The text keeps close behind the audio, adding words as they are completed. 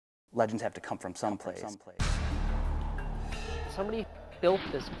Legends have to come from someplace. Somebody built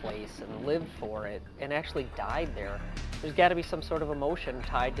this place and lived for it and actually died there. There's got to be some sort of emotion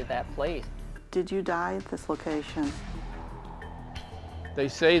tied to that place. Did you die at this location? They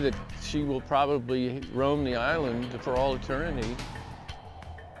say that she will probably roam the island for all eternity.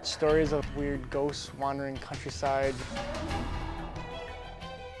 Stories of weird ghosts wandering countryside.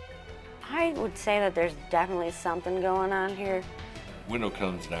 I would say that there's definitely something going on here. Window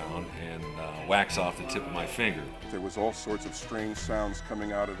comes down and whacks off the tip of my finger. There was all sorts of strange sounds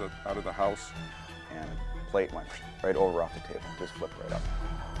coming out of the house. And a plate went right over off the table, just flipped right up.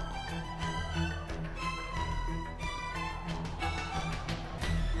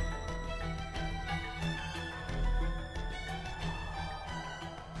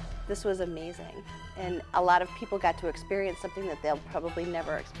 This was amazing, and a lot of people got to experience something that they'll probably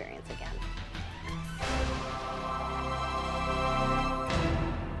never experience again.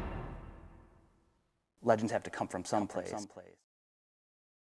 Legends have to come from someplace.